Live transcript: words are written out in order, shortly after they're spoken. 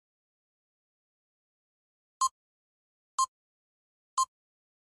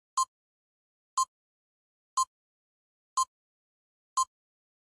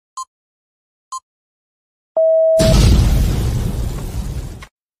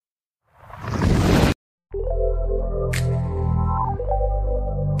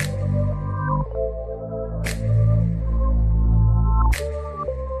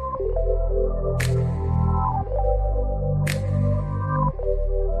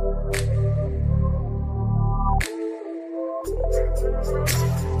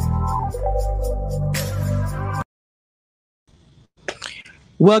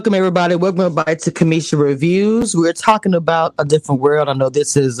Welcome everybody to Kamisha Reviews. We're talking about a different world. I know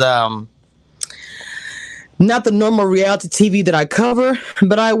this is not the normal reality TV that I cover,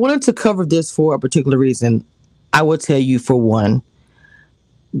 but I wanted to cover this for a particular reason. I will tell you, for one,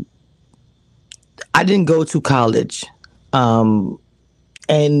 I didn't go to college. And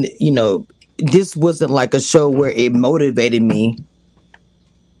this wasn't like a show where it motivated me.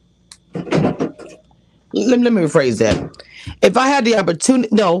 Let me rephrase that. If I had the opportunity,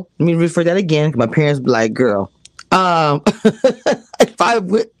 no, let me rephrase that again. My parents be like, "Girl,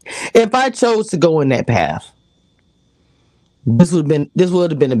 if I chose to go in that path, this would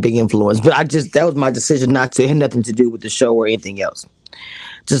have been a big influence." But that was my decision not to. It had nothing to do with the show or anything else.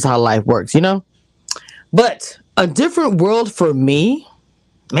 Just how life works, you know. But a different world for me,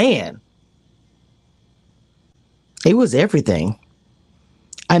 man. It was everything.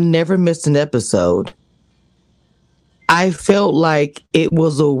 I never missed an episode. I felt like it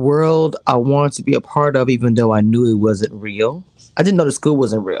was a world I wanted to be a part of, even though I knew it wasn't real. I didn't know the school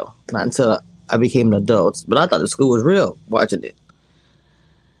wasn't real, not until I became an adult. But I thought the school was real watching it.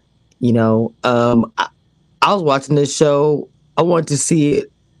 I was watching this show. I wanted to see it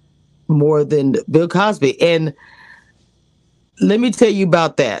more than Bill Cosby. And let me tell you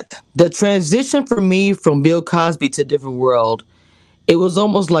about that. The transition for me from Bill Cosby to a different world, it was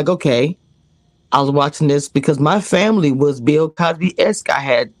almost like, okay, I was watching this because my family was Bill Cosby-esque. I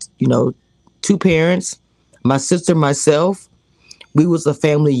had, two parents, my sister, myself. We was a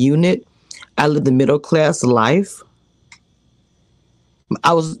family unit. I lived the middle class life.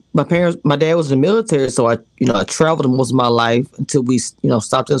 My dad was in the military, so I traveled most of my life until we,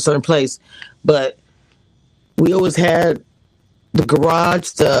 stopped in a certain place. But we always had the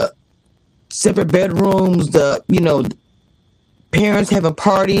garage, the separate bedrooms, parents having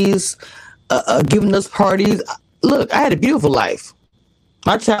parties, giving us parties. Look, I had a beautiful life.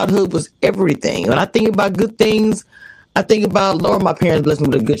 My childhood was everything. When I think about good things, I think about, Lord, my parents blessed me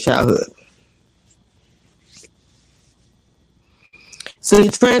with a good childhood. So you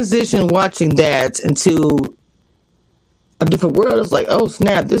transition watching that into a different world. It's like, oh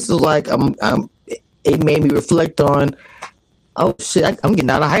snap, this is like, it made me reflect on, oh shit, I'm getting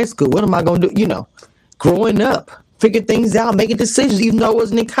out of high school. What am I going to do? Growing up, figure things out, making decisions. Even though I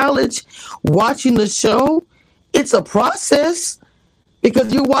wasn't in college, watching the show, it's a process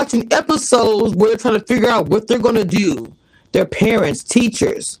because you're watching episodes where they're trying to figure out what they're going to do. Their parents,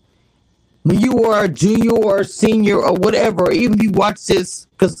 teachers. When you are a junior or a senior or whatever, even if you watch this,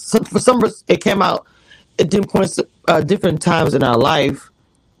 because for some of us it came out at different points, different times in our life.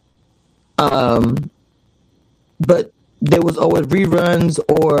 But there was always reruns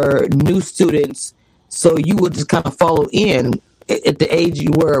or new students. So you would just kind of follow in at the age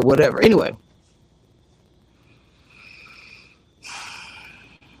you were or whatever. Anyway.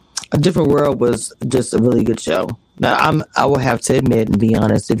 A Different World was just a really good show. Now, I will have to admit and be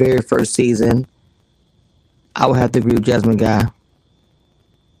honest, the very first season, I would have to agree with Jasmine guy.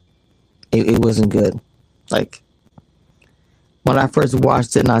 It wasn't good. Like, when I first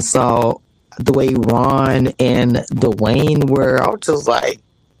watched it and I saw the way Ron and Dwayne were, I was just like...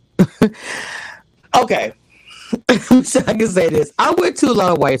 Okay, so I can say this. I went to a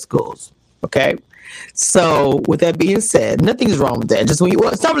lot of white schools, okay? So, with that being said, nothing is wrong with that. Just when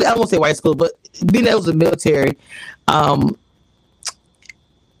it's not really, I won't say white school, but being that it was the military, it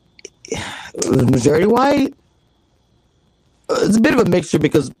was majority white. It's a bit of a mixture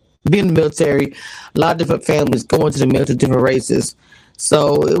because being in the military, a lot of different families go into the military, different races.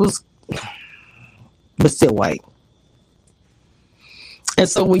 So, it was, but still white. And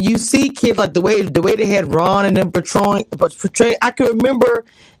so when you see kids like the way they had Ron and them portraying, I can remember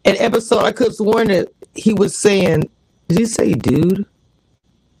an episode. I could have sworn that he was saying, "Did he say dude?"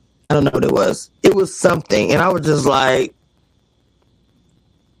 I don't know what it was. It was something, and I was just like,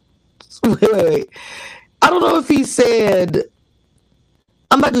 "Wait. I don't know if he said.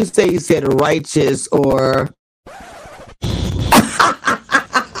 I'm not going to say he said righteous or."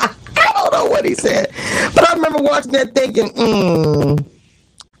 I don't know what he said, but I remember watching that thinking,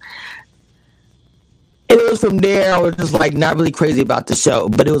 And it was from there, I was just like not really crazy about the show.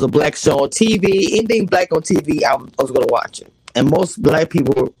 But it was a black show on TV. Anything black on TV, I was going to watch it. And most black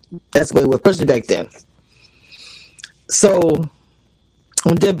people, that's what it was, especially back then. So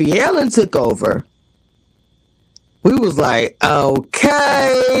when Debbie Allen took over, we was like,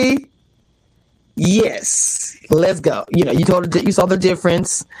 okay, yes, let's go. You saw the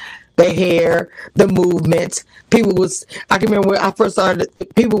difference. The hair, the movement. I can remember when I first started,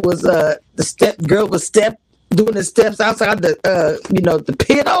 people was, girl was doing the steps outside the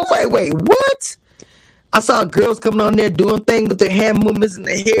pit. I was like, wait, what? I saw girls coming on there doing things with their hand movements and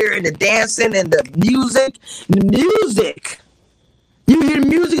the hair and the dancing and the music. The music. You hear the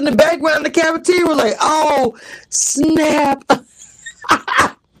music in the background in the cafeteria. We're like, oh, snap.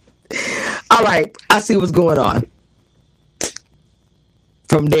 All right, I see what's going on.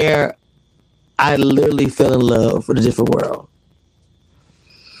 From there, I literally fell in love with a different world.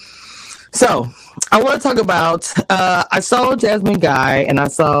 So, I want to talk about, I saw Jasmine Guy and I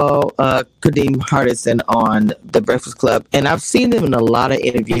saw Kadeem Hardison on The Breakfast Club, and I've seen them in a lot of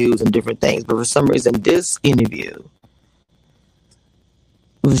interviews and different things, but for some reason, this interview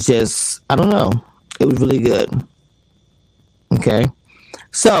was just, I don't know, it was really good. Okay,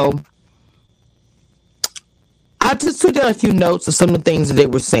 so I just took down a few notes of some of the things that they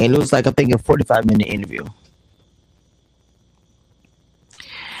were saying. It was like, I think, a 45-minute interview.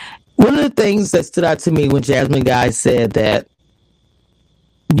 One of the things that stood out to me when Jasmine Guy said that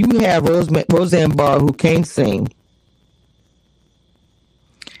you have Roseanne Barr who can't sing.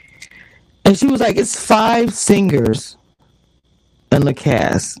 And she was like, it's 5 singers in the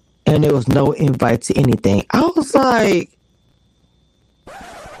cast, and there was no invite to anything. I was like,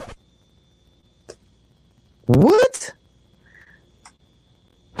 what?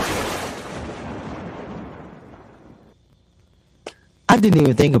 I didn't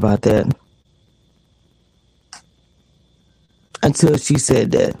even think about that until she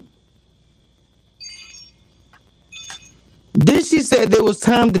said that. Then she said there was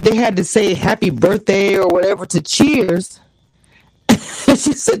time that they had to say happy birthday or whatever to Cheers.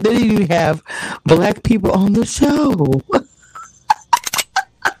 She said they didn't even have black people on the show.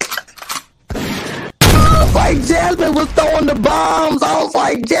 I was like, Jasmine was throwing the bombs. I was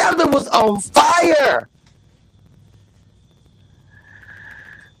like, Jasmine was on fire.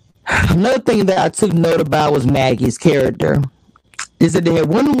 Another thing that I took note about was Maggie's character. Is that they had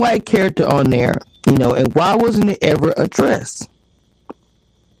one white character on there, and why wasn't it ever addressed?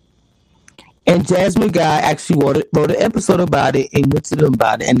 And Jasmine Guy actually wrote an episode about it and went to them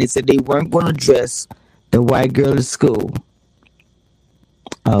about it, and they said they weren't going to address the white girl at school.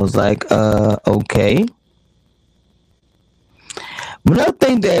 I was like, okay. Another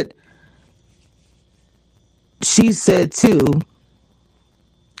thing that she said too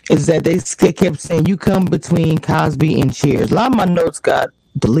is that they kept saying you come between Cosby and Cheers. A lot of my notes got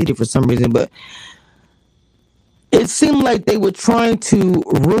deleted for some reason, but it seemed like they were trying to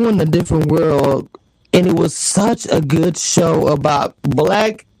ruin a different world, and it was such a good show about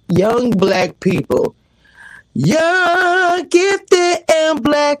young black people. Young, gifted, and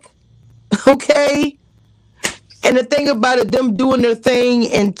black. Okay? And the thing about it, them doing their thing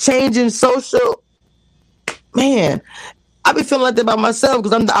and changing social, man, I be feeling like that by myself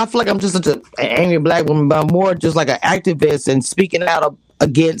because I feel like I'm just such an angry black woman, but I'm more just like an activist and speaking out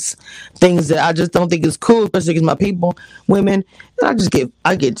against things that I just don't think is cool, especially against my people, women. And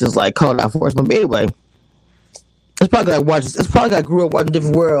I get just like called out for it. But anyway, it's probably like I grew up watching a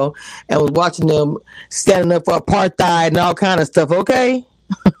different world and was watching them standing up for apartheid and all kind of stuff. Okay,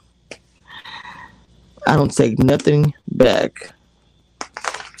 I don't take nothing back.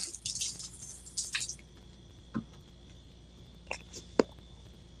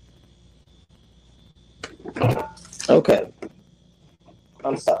 Okay.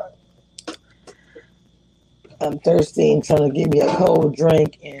 I'm sorry. I'm thirsty and trying to give me a cold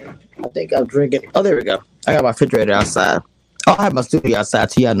drink, and I think I'm drinking. Oh, there we go. I got my refrigerator outside. Oh, I have my studio outside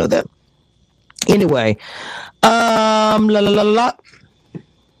too. Y'all know that. Anyway, la la la la.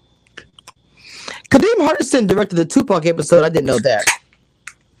 Kadeem Hardison directed the Tupac episode. I didn't know that.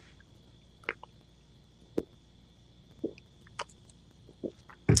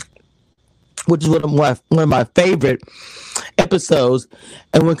 Which is one of my favorite episodes.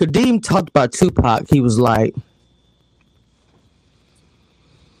 And when Kadeem talked about Tupac, he was like,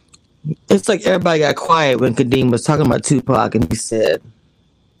 it's like everybody got quiet when Kadeem was talking about Tupac, and he said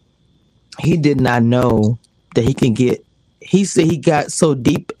he did not know that he said he got so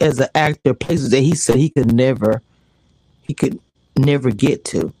deep as an actor, places that he said he could never get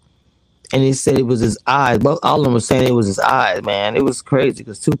to. And he said it was his eyes. Well, all of them were saying it was his eyes, man. It was crazy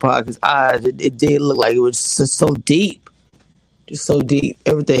because Tupac, his eyes, it did look like it was just so deep. Just so deep.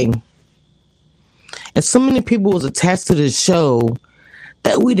 Everything. And so many people was attached to this show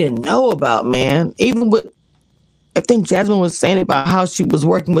that we didn't know about, man. Even with, I think Jasmine was saying about how she was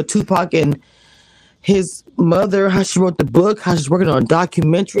working with Tupac and his mother, how she wrote the book, how she's working on a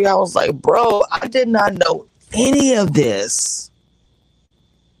documentary. I was like, bro, I did not know any of this.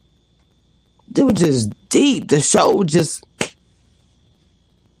 It was just deep. The show just,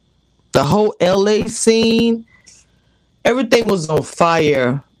 the whole LA scene, everything was on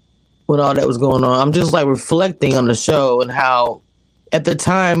fire when all that was going on. I'm just like reflecting on the show and how at the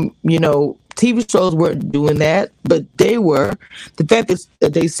time, TV shows weren't doing that, but they were. The fact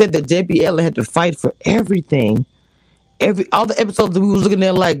that they said that Debbie Allen had to fight for everything. All the episodes that we was looking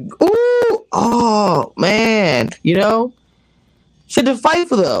at like, ooh, oh man, she had to fight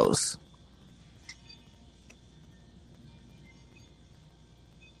for those.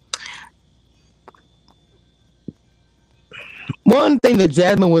 One thing that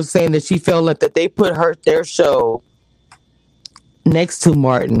Jasmine was saying that she felt like that they put their show next to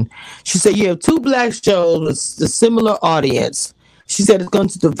Martin. She said you have two black shows with a similar audience. She said it's going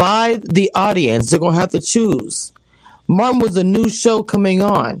to divide the audience. They're going to have to choose. Martin was a new show coming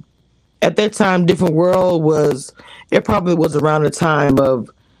on. At that time, Different World it probably was around the time of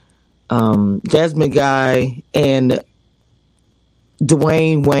Jasmine Guy and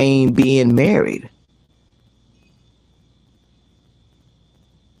Dwayne Wayne being married.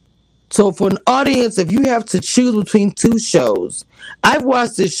 So for an audience, if you have to choose between two shows, I've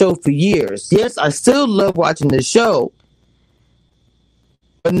watched this show for years. Yes, I still love watching this show.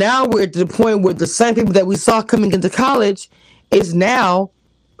 But now we're at the point where the same people that we saw coming into college is now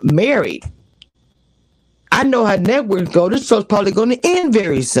married. I know how networks go. This show's probably going to end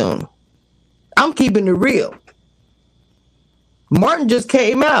very soon. I'm keeping it real. Martin just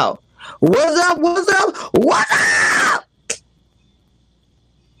came out. What's up? What's up? What's up?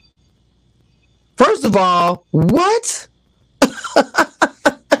 First of all, what?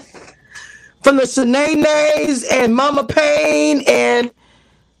 From the Shanae and Mama Payne and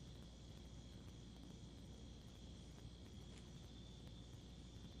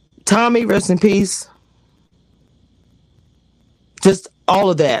Tommy, rest in peace. Just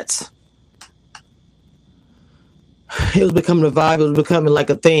all of that. It was becoming a vibe. It was becoming like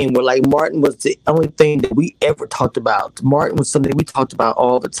a thing where like Martin was the only thing that we ever talked about. Martin was something we talked about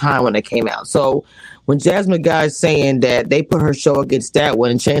all the time when it came out. So when Jasmine Guy's saying that they put her show against that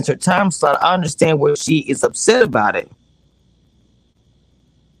one and changed her time slot, I understand where she is upset about it.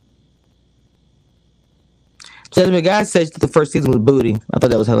 Jasmine Guy said the first season was booty. I thought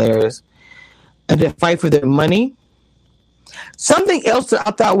that was hilarious. And they fight for their money. Something else that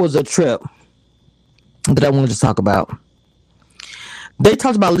I thought was a trip that I wanted to talk about. They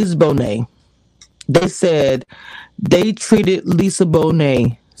talked about Lisa Bonet. They said they treated Lisa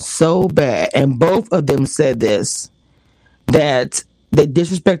Bonet so bad, and both of them said this, that they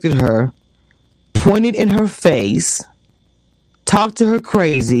disrespected her, pointed in her face, talked to her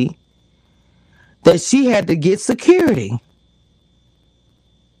crazy, that she had to get security.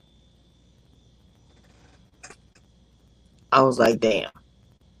 I was like, damn.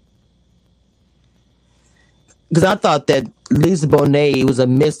 Because I thought that Lisa Bonet was a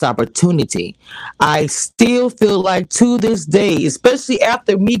missed opportunity. I still feel like to this day, especially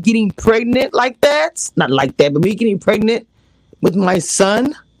after me getting pregnant like that, not like that, but me getting pregnant with my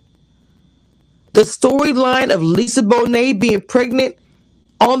son, the storyline of Lisa Bonet being pregnant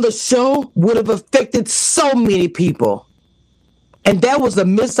on the show would have affected so many people. And that was a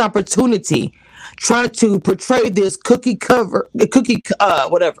missed opportunity, trying to portray this perfect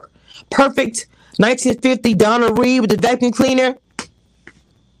 1950 Donna Reed with the vacuum cleaner,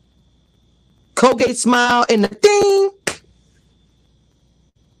 Colgate smile, and the thing.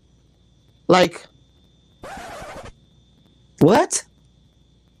 Like, what?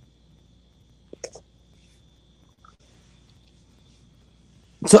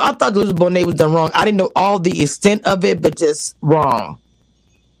 So I thought Lisa Bonet was done wrong. I didn't know all the extent of it, but just wrong.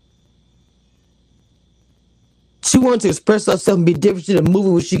 She wanted to express herself and be different in the movie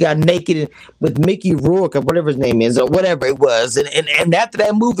where she got naked with Mickey Rourke or whatever his name is or whatever it was. And after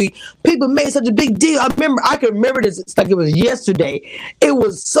that movie, people made such a big deal. I can remember this. It's like it was yesterday. It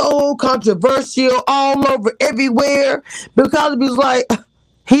was so controversial all over everywhere because it was like,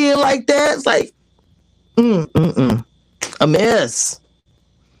 here like that. It's like, a mess.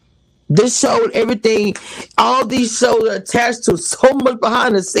 This showed everything. All these shows are attached to so much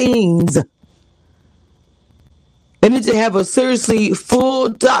behind the scenes. They need to have a seriously full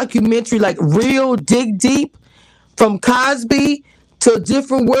documentary, like real dig deep, from Cosby to a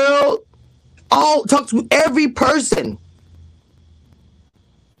Different World. All talk to every person.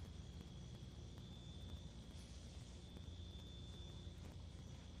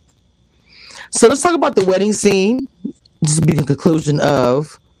 So let's talk about the wedding scene. This will be the conclusion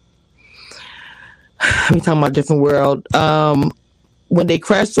of. Let me talk about Different World. When they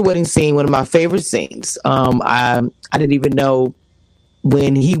crashed the wedding scene, one of my favorite scenes. I didn't even know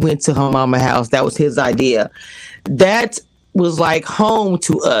when he went to her mama's house. That was his idea. That was like home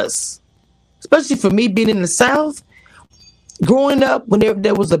to us, especially for me being in the South. growing up, whenever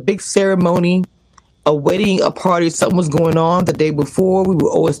there was a big ceremony, a wedding, a party, something was going on the day before, we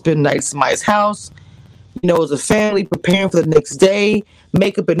would always spend nights at somebody's house. As a family preparing for the next day,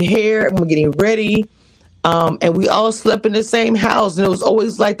 makeup and hair, and we're getting ready. And we all slept in the same house, and it was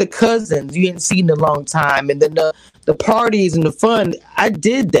always like the cousins you hadn't seen in a long time, and then the parties and the fun. I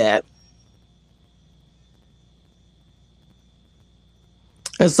did that.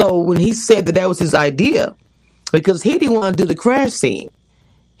 And so when he said that was his idea, because he didn't want to do the crash scene,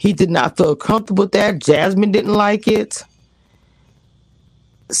 he did not feel comfortable with that. Jasmine didn't like it.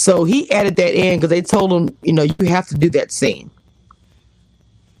 So he added that in because they told him, you have to do that scene.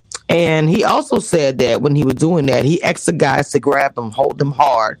 And he also said that when he was doing that, he asked the guys to grab him, hold them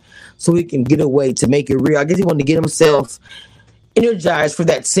hard, so he can get away to make it real. I guess he wanted to get himself energized for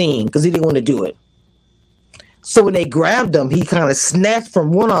that scene because he didn't want to do it. So when they grabbed him, he kind of snatched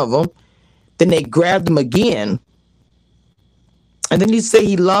from one of them. Then they grabbed him again. And then he said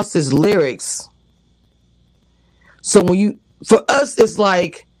he lost his lyrics. So for us, it's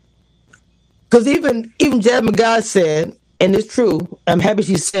like, because even Jasmine God said, and it's true, I'm happy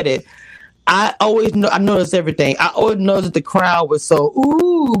she said it, I noticed everything. I always noticed that the crowd was so,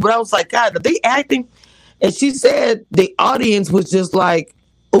 ooh, but I was like, God, are they acting? And she said the audience was just like,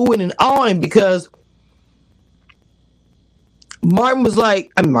 oohing and awing because Martin was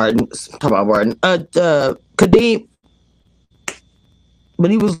like, talk about Martin, Kadeem,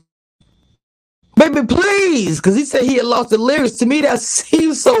 but he was, baby, please, because he said he had lost the lyrics. To me, that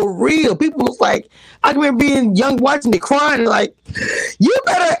seems so real. People was like, I remember being young watching it crying, like, you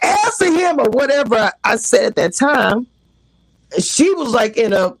better answer him or whatever I said at that time. She was like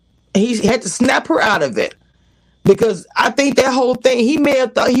he had to snap her out of it because I think that whole thing, he may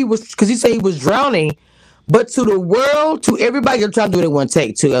have thought he was, because he said he was drowning, but to the world, to everybody, you're trying to do it in one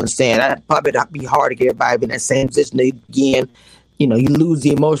take too, understand? That'd probably not be hard to get everybody in that same position again. You lose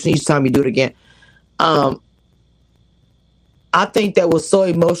the emotion each time you do it again. I think that was so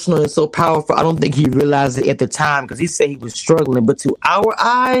emotional and so powerful. I don't think he realized it at the time because he said he was struggling. But to our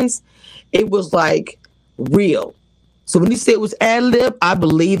eyes, it was like real. So when he said it was ad-lib, I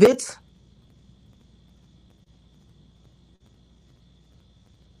believe it.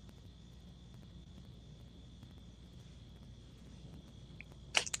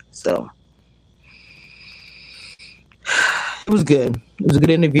 So it was good. It was a good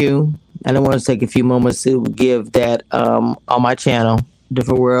interview. And I want to take a few moments to give that on my channel,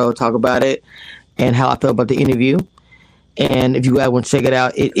 Different World, talk about it and how I felt about the interview. And if you guys want to check it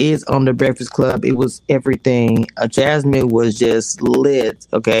out, it is on the Breakfast Club. It was everything. Jasmine was just lit,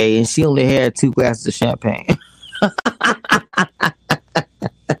 okay? And she only had 2 glasses of champagne.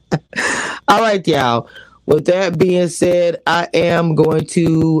 All right, y'all. With that being said, I am going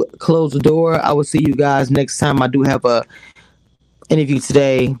to close the door. I will see you guys next time. I do have a interview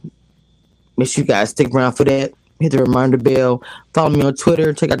today. Make sure you guys stick around for that. Hit the reminder bell. Follow me on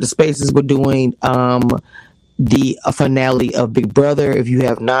Twitter. Check out the spaces. We're doing the finale of Big Brother. If you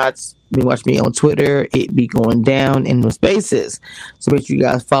have not been watching me on Twitter, it be going down in the spaces. So make sure you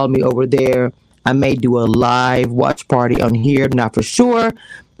guys follow me over there. I may do a live watch party on here, not for sure.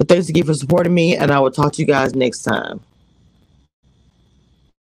 But thanks again for supporting me, and I will talk to you guys next time.